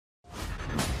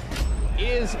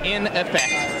is in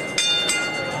effect.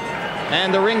 And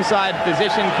the ringside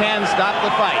physician can stop the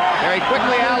fight. Very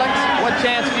quickly, Alex, what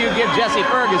chance do you give Jesse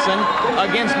Ferguson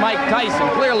against Mike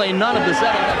Tyson? Clearly, none of the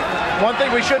seven. One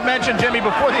thing we should mention, Jimmy,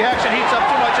 before the action heats up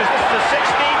too much, is this is a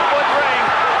 16-foot ring,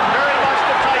 very much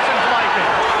to Tyson's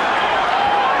liking.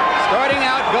 Starting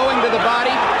out, going to the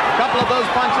body. A couple of those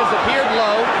punches appeared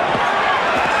low.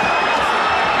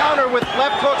 Counter with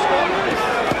left hooks.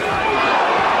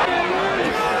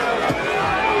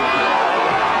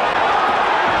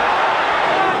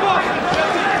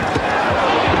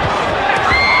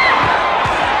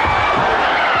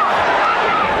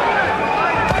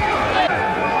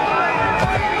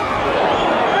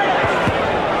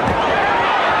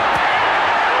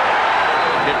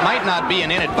 Not be an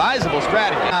inadvisable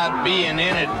strategy. Not be an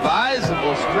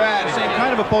inadvisable strategy. Same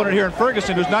kind of opponent here in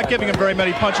Ferguson, who's not giving him very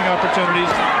many punching opportunities.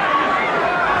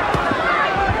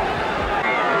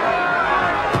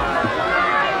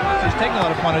 He's taking a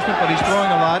lot of punishment, but he's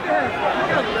throwing a lot.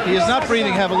 He is not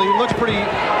breathing heavily. He looks in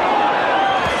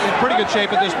pretty good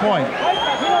shape at this point.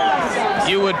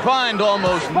 You would find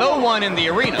almost no one in the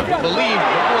arena who believed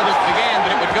before this began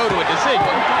that it would go to a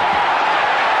decision.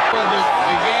 Before this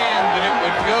began that it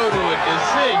would go to a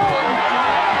decision.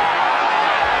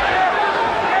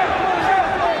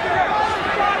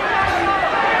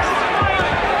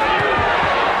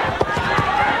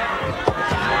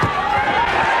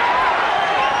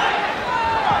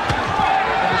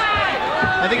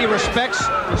 I think he respects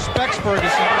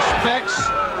Ferguson.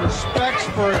 Respects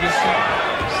Ferguson.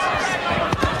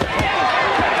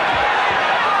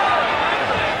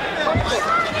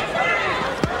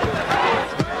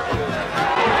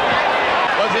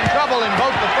 In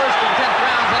both the first and 10th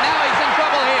rounds, and now he's in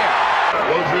trouble here.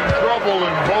 Was in trouble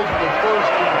in both the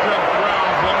first and 10th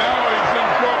rounds, and now he's in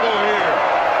trouble here.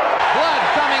 Blood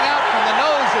coming out from the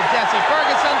nose of Jesse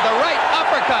Ferguson. The right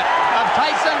uppercut of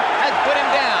Tyson has put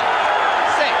him down.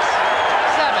 6,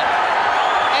 7,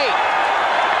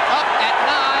 8. Up at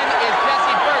 9 is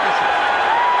Jesse Ferguson.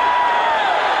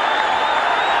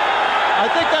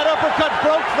 I think that uppercut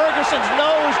broke Ferguson's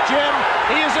nose, Jim.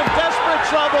 He is in desperate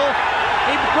trouble.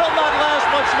 He will not last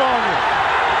much longer.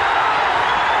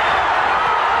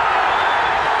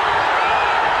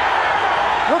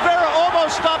 Rivera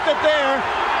almost stopped it there.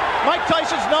 Mike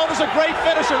Tyson's known as a great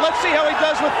finisher. Let's see how he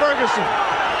does with Ferguson.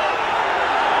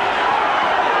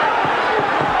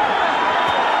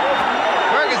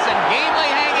 Ferguson gamely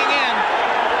hanging in,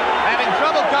 having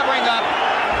trouble covering up.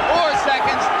 4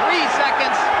 seconds, 3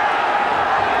 seconds.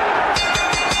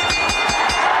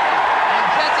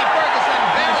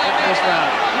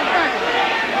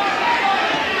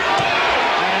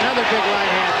 And another big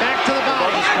right hand back to the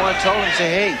body. This one told him, say,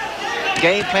 hey,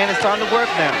 game plan is starting to work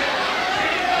now.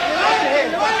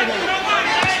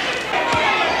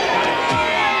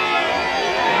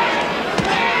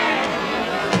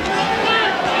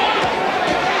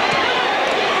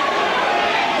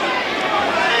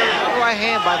 Right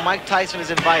hand by Mike Tyson is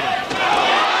inviting.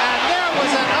 And there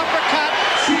was an uppercut.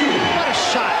 What a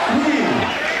shot.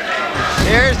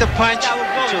 There's the punch.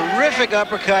 Terrific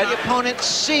uppercut. The opponent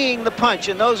seeing the punch,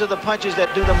 and those are the punches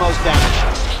that do the most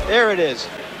damage. There it is.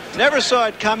 Never saw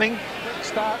it coming.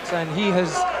 Starts, and he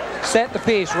has set the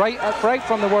pace right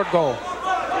from the word go.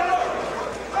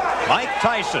 Mike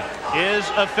Tyson is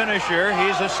a finisher.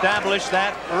 He's established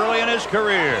that early in his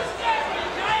career.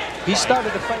 He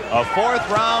started the fight. A 4th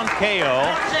round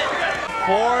KO.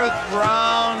 4th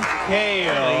round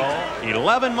KO.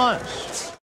 11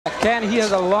 months. Ken, he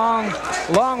has a long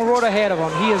road ahead of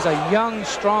him. He is a young,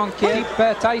 strong kid.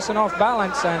 Keep Tyson off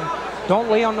balance and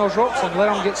don't lay on those ropes and let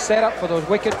him get set up for those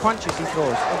wicked punches he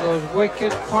throws. He's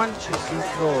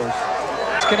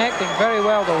connecting very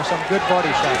well, though, with some good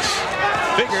body shots.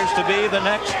 Figures to be the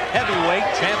next heavyweight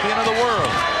champion of the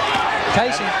world.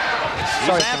 Tyson.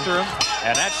 He's after him,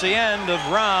 and that's the end of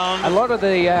round. A lot of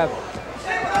the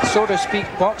so to speak,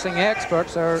 boxing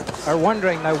experts are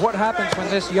wondering now what happens when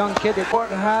this young kid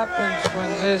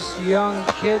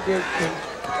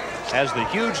has the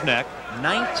huge neck,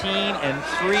 19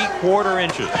 3/4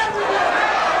 inches.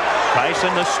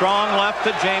 Tyson, the strong left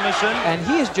to Jamison. And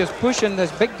he is just pushing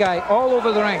this big guy all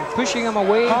over the ring, pushing him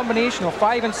away. Combination of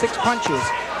 5 and 6 punches.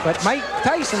 But Mike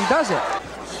Tyson does it.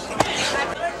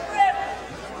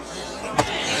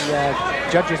 The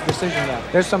judge's decision there.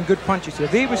 There's some good punches here.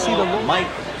 They will see the Mike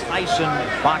Tyson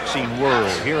boxing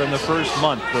world here in the first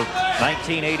month of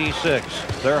 1986.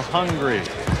 They're hungry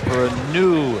for a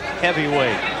new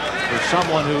heavyweight, for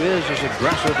someone who is as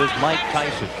aggressive as Mike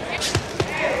Tyson.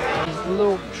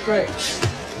 Little tricks.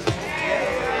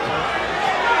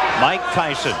 Mike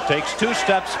Tyson takes 2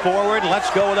 steps forward. Let's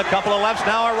go with a couple of lefts.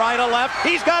 Now a right, a left.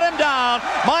 He's got him down.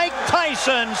 Mike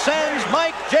Tyson sends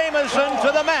Mike Jamison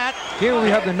to the mat. Here we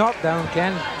have the knockdown,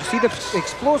 Ken. You see the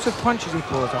explosive punches he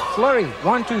throws. A flurry.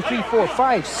 1, 2, 3, 4,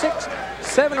 5, 6,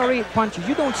 7 or 8 punches.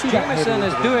 You don't see that. Jamison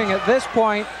is doing at this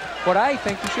point what I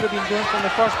think he should have been doing from the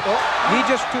first. Oh, he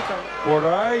just took a... What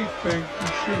I think he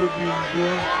should have been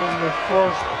doing from the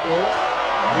first.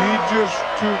 He just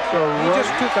took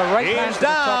a right hand to the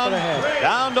top of the head.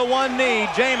 Down to one knee.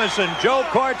 Jamison. Joe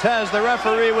Cortez, the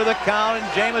referee, with a count,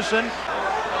 and Jamison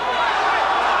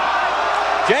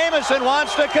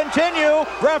wants to continue.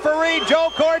 Referee Joe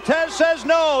Cortez says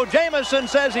no. Jamison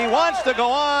says he wants to go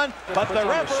on, but the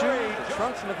referee... The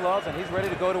trunks and the gloves, and he's ready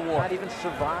to go to war. Not even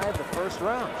survive the first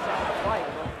round. Fight.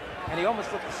 And he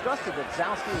almost looked disgusted that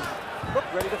Zalski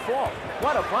looked ready to fall.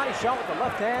 What a body shot with the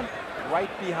left hand right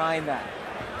behind that.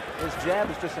 His jab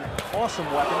is just an awesome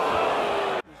weapon.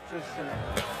 It's just an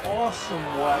awesome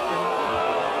weapon.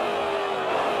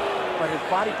 But his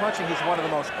body punching, he's one of the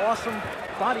most awesome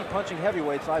body punching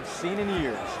heavyweights I've seen in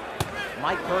years.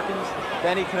 Mike Perkins,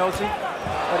 Benny Canosi,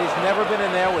 but he's never been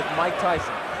in there with Mike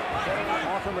Tyson.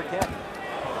 Off from Marquette.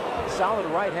 Solid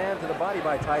right hand to the body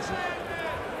by Tyson.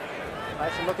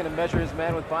 Tyson looking to measure his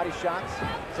man with body shots.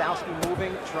 Zalski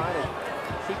moving, trying to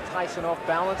keep Tyson off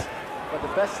balance. But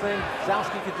the best thing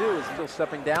Zalski could do is still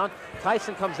stepping down.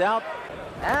 Tyson comes out,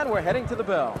 and we're heading to the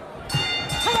bell.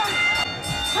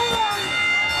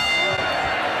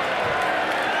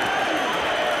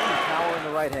 Power in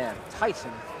the right hand.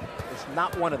 Tyson is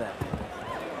not one of them.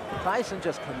 Tyson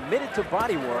just committed to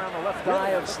body work on the left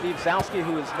eye of Steve Zalski,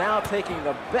 who is now taking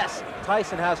the best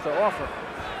Tyson has to offer.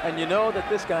 And you know that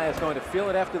this guy is going to feel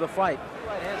it after the fight.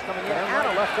 Right hand's coming in, and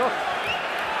a left hook.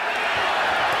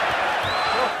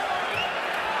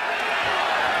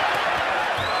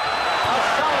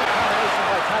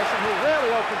 Who rarely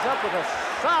opens up with a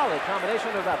solid combination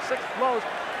of about 6 blows.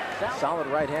 Solid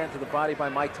right hand to the body by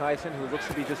Mike Tyson, who looks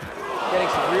to be just getting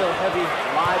some real heavy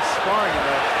live sparring in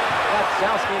there. That's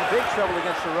Zalski in big trouble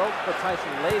against the rope, but Tyson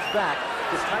lays back.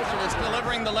 Tyson is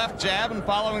delivering the left jab and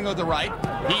following with the right.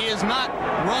 He is not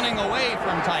running away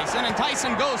from Tyson, and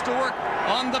Tyson goes to work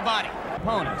on the body.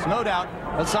 Opponents, no doubt,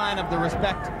 a sign of the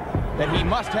respect that he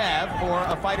must have for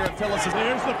a fighter of Tillis'.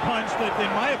 There's the punch that, in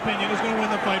my opinion, is going to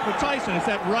win the fight for Tyson. It's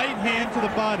that right hand to the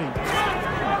body.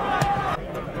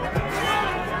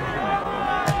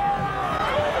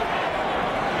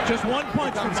 Just one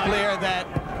punch. Becomes clear that.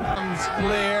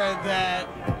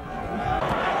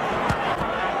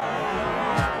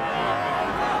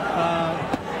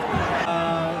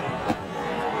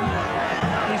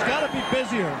 He's got to be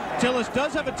busier. Tillis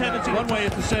does have a tendency. One way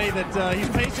is to say that he's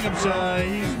pacing himself.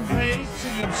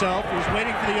 He's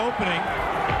waiting for the opening.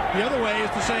 The other way is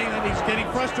to say that he's getting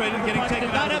frustrated and getting taken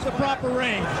out. Not have the proper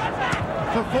range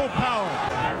for full power.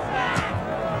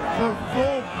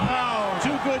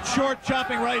 Two good short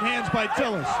chopping right hands by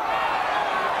Tillis.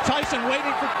 Tyson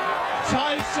waiting for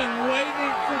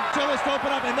Tillis to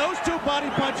open up, and those 2 body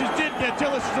punches did get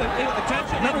Tillis'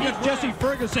 attention. Remember against Jesse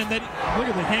Ferguson, that look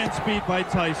at the hand speed by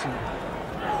Tyson.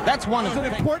 That's one of an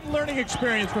important learning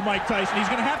experience for Mike Tyson. He's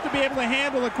going to have to be able to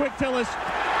handle a quick Tillis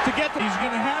to get to. He's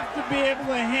going to have to be able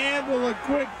to handle a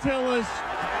quick Tillis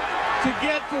to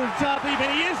get to the top even.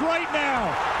 He is right now.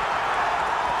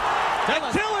 And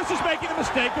Tillis is making the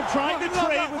mistake of trying to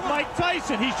trade with Mike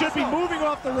Tyson. He should be moving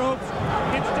off the ropes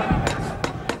instead.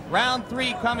 Round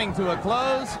 3 coming to a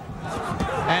close,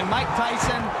 and Mike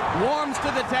Tyson warms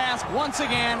to the task once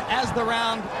again as the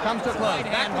round comes to a close.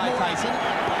 And by Tyson,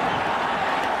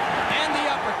 and the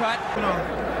uppercut.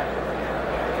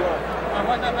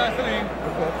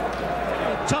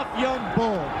 A tough young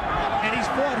bull, and he's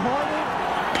fought harder.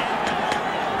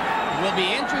 It will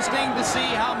be interesting to see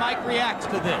how Mike reacts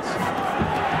to this.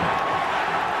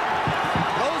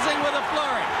 Closing with a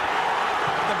flurry.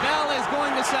 The bell is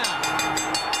going to sound.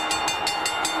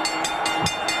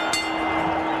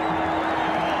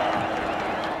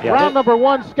 Yeah, round number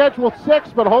 1, scheduled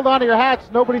 6, but hold on to your hats.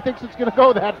 Nobody thinks it's going to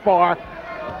go that far.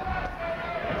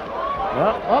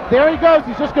 Oh, there he goes.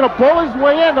 He's just going to bull his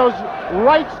way in. Those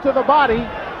rights to the body.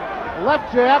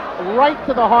 Left jab, right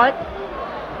to the heart.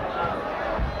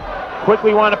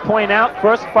 Quickly want to point out,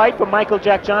 first fight for Michael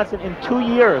Jack Johnson in 2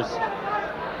 years.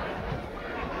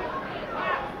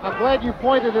 I'm glad you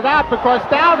pointed it out, because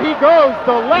down he goes.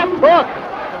 The left hook.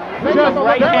 It was a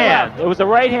right hand. It was a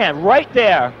right hand right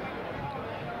there.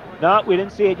 No, we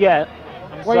didn't see it yet.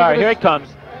 I'm sorry. Here it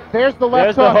comes. There's the left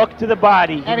hook. There's the hook to the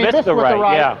body. And he missed the right.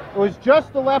 Yeah. It was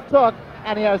just the left hook,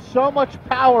 and he has so much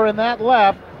power in that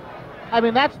left. I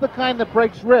mean, that's the kind that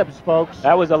breaks ribs, folks.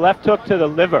 That was a left hook to the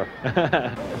liver.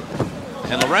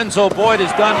 And Lorenzo Boyd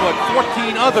has done what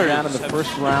 14 others down in the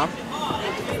first round.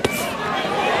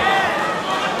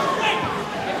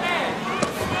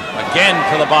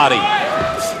 Again to the body.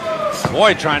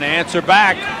 Boyd trying to answer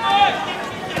back.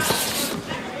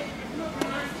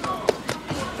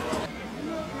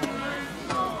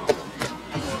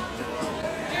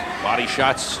 Body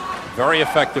shots very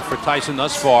effective for Tyson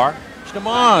thus far. Him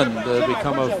on to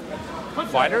become a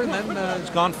fighter, and then he's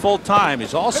gone full time.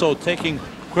 He's also taking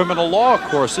criminal law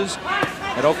courses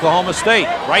at Oklahoma State.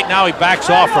 Right now he backs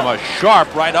off from a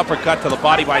sharp right uppercut to the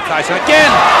body by Tyson. Again,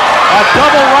 a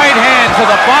double right hand to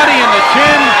the body and the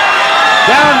chin.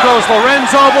 Down goes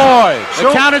Lorenzo Boyd.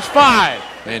 The count is 5.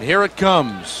 And here it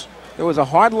comes. There was a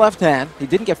hard left hand. He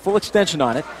didn't get full extension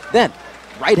on it. Then,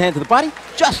 right hand to the body,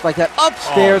 just like that,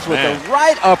 upstairs with the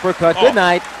right uppercut. Good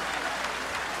night.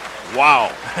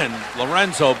 Wow. And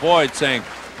Lorenzo Boyd saying,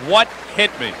 what hit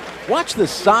me? Watch the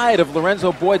side of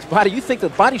Lorenzo Boyd's body. You think the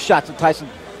body shots of Tyson,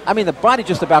 I mean, the body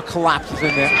just about collapses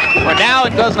in there. For now, it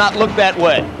does not look that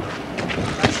way.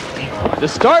 The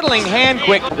startling hand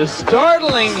quick. The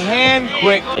startling hand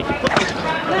quick.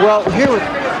 Well, here we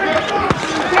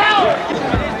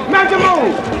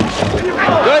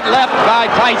Good left by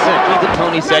Tyson. That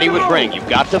Tony said he would bring. You've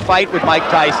got to fight with Mike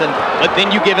Tyson, but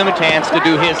then you give him a chance to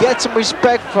do his. Get some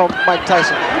respect from Mike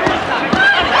Tyson.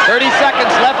 30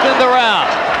 seconds left in the round.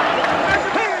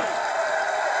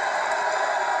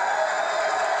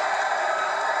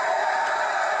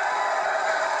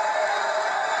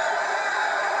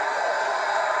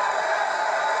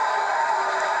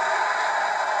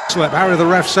 Harry, the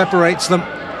ref, separates them.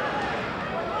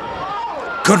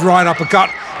 Good right uppercut,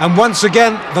 and once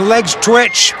again the legs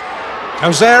twitch.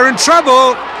 Jose in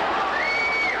trouble,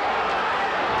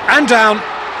 and down.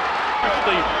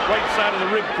 The right side of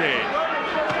the rib cage.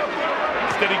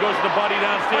 Instead, he goes to the body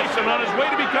downstairs, and on his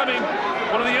way to becoming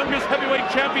one of the youngest heavyweight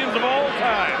champions of all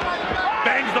time.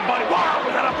 Bangs the body. Wow!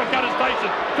 With that uppercut is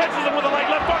Tyson. Catches him with a light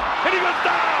left hook, and he goes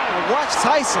down. And watch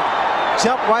Tyson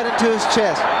jump right into his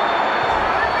chest.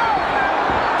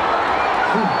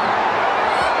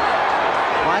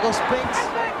 Michael Spinks.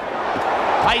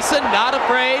 Tyson not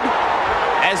afraid,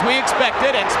 as we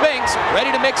expected, and Spinks ready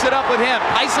to mix it up with him.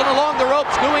 Tyson along the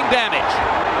ropes doing damage.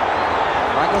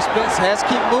 Michael Spinks has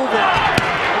keep moving.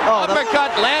 Oh,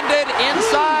 uppercut landed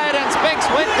inside, and Spinks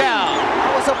went down.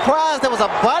 I was surprised there was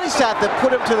a body shot that put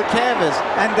him to the canvas.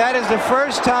 And that is the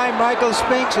first time Michael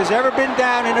Spinks has ever been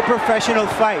down in a professional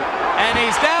fight. And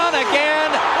he's down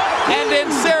again and in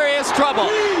serious trouble.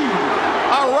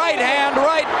 A right hand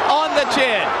right on the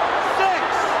chin.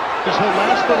 This will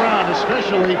last the round,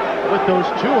 especially with those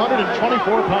 224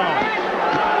 pounds.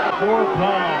 4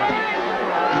 pounds.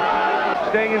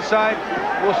 Staying inside.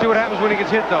 We'll see what happens when he gets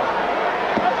hit, though.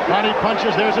 Body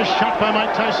punches. There's a shot by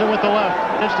Mike Tyson with the left.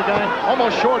 It's the guy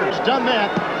almost short. He's done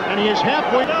that, and he is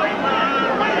halfway.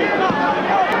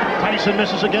 Tyson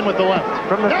misses again with the left.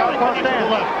 From the southpaw stand.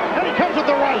 Then he comes with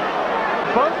the right.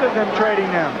 Both of them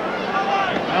trading now.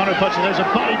 Counter punch, and there's a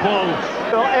body blow.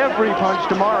 So every punch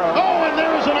tomorrow. Oh, and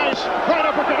there is a nice right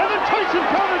uppercut. And then Tyson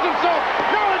counters himself.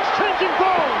 Now it's changing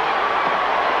blows.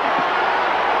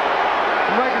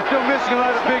 Mike is still missing a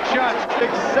lot of big shots.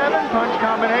 6-7 punch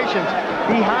combinations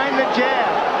behind the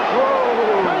jab.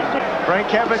 Whoa! Frank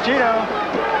Cappuccino.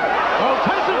 Oh,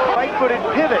 Tyson. Right-footed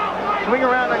pivot. Swing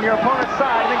around on your opponent's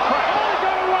side and then crack. Oh, he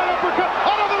got a right uppercut.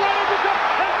 Another right uppercut.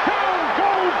 And down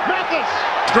goes Mathis.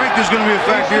 Strength is going to be a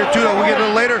factor here, too, though. We get a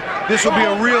little later. This will be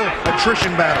a real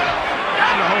attrition battle.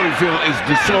 And Holyfield is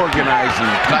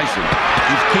disorganizing Tyson.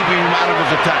 He's keeping him out of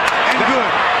his attack. And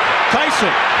good.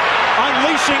 Tyson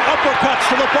unleashing uppercuts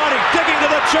to the body, digging to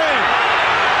the chin.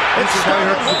 This is how he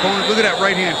hurts his opponent. Look at that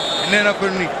right hand. And then up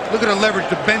underneath. Look at the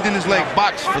leverage, the bend in his leg.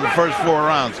 Box for the first 4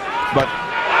 rounds. But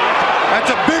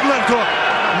that's a big left hook.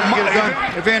 Get it done.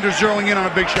 Evander's zeroing in on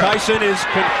a big shot. Tyson is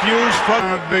confused from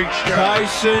a big shot.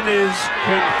 Tyson is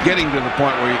getting to the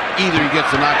point where either he gets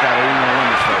a knockout or he's going to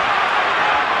win this fight.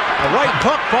 a right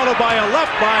hook followed by a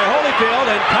left by Holyfield,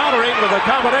 and countering with a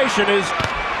combination is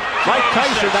Mike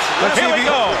Tyson. Let's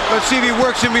see if he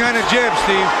works in behind the jab,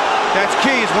 Steve. That's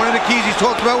key. It's one of the keys he's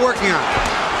talked about working on.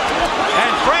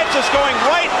 And Francis going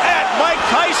right at Mike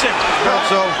Tyson.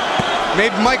 So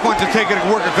maybe Mike wants to take it and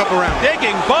work a couple rounds.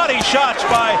 Digging body shots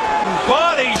by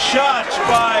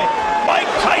Mike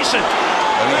Tyson.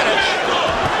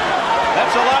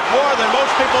 That's a lot more than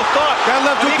most people thought. That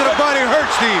left hook to the body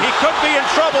hurts, Steve. He could be in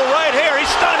trouble right here.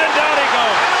 He's stunned and down he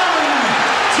goes.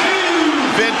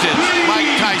 Vintage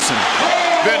Mike Tyson.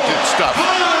 Vintage stuff.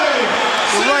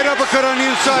 The right uppercut on the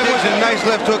inside was a nice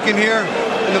left hook in here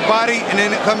in the body, and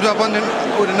then it comes up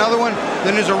with another one.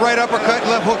 Then there's a right uppercut,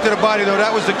 left hook to the body, though.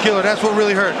 That was the killer. That's what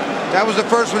really hurt. That was the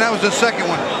first one. That was the second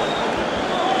one.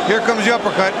 Here comes the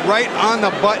uppercut, right on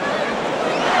the butt.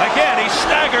 Again, he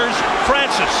staggers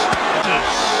Francis.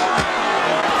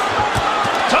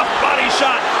 Tough body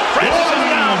shot. Francis is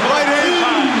down.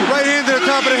 Right hand to the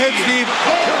top of the head, Steve.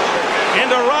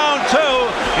 Into round 2.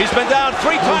 He's been down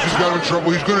 3 times. He's got him in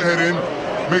trouble. He's going to head in.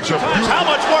 Makes a beautiful... How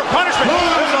much more punishment?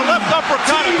 There's a left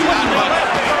uppercut.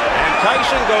 And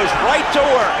Tyson goes right to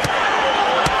work.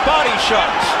 Body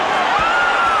shots.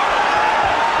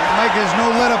 Mike has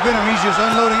no let up in him. He's just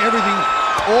unloading everything,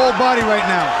 all body right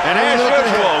now. And as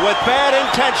usual, with bad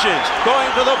intentions, going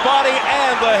to the body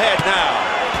and the head now.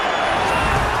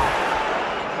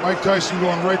 Mike Tyson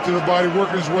going right to the body,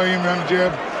 working his way in on the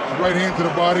jab, right hand to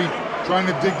the body, trying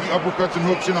to dig the uppercuts and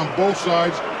hooks in on both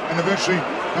sides, and eventually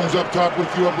comes up top with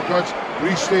a few uppercuts, but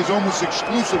he stays almost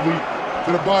exclusively to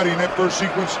the body in that first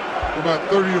sequence for about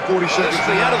 30 to 40 seconds. This is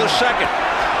the end of the second.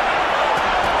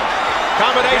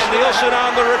 Combination, Nielsen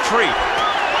on the retreat.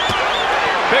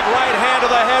 Big right hand to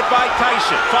the head by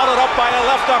Tyson, followed up by a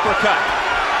left uppercut.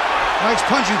 Mike's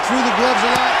punching through the gloves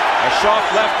a lot. A soft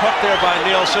left hook there by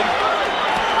Nielsen.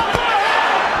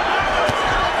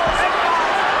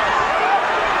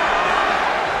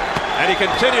 And he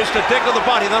continues to dig to the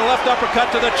body, then a left uppercut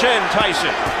to the chin,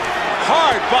 Tyson.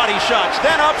 Hard body shots,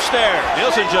 then upstairs.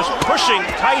 Nielsen just pushing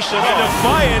Tyson. A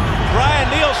defiant Brian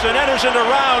Nielsen enters into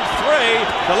round 3.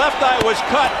 The left eye was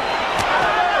cut.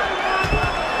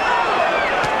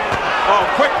 Oh,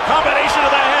 quick combination of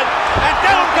the head, and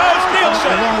down goes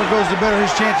Nielsen. The longer it goes, the better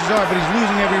his chances are, but he's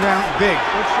losing every round big.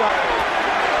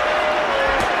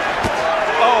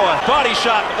 Oh, a body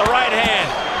shot with the right hand.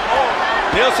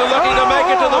 Nielsen looking to make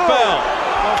it to the bell.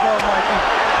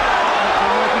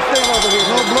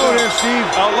 Low blow there, Steve.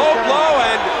 A low blow,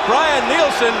 and Brian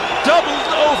Nielsen doubled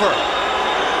over.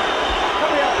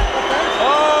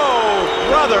 Oh,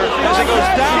 brother, as he goes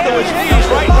down to his knees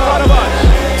right in front of us.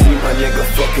 See my nigga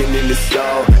fucking in the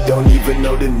stall. Don't even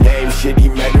know the name. Shit, he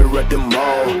met her at the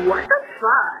mall. What the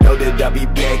fuck? Know that I'll be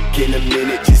back in a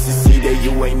minute just to see that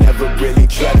you ain't never really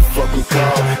tried to fucking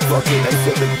call. Fuck it,